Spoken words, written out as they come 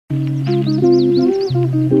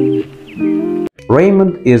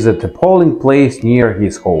Raymond is at a polling place near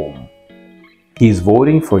his home. He is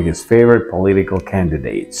voting for his favorite political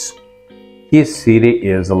candidates. His city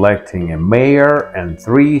is electing a mayor and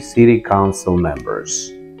 3 city council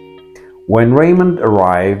members. When Raymond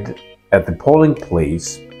arrived at the polling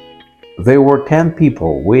place, there were 10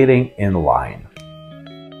 people waiting in line.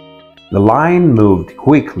 The line moved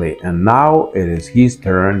quickly, and now it is his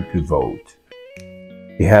turn to vote.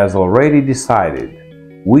 He has already decided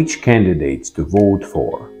which candidates to vote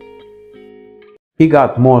for. He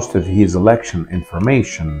got most of his election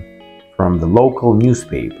information from the local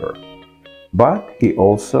newspaper, but he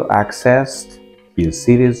also accessed his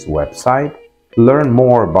city's website to learn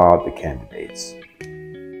more about the candidates.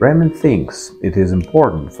 Raymond thinks it is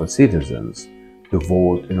important for citizens to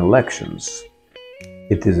vote in elections.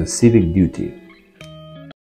 It is a civic duty.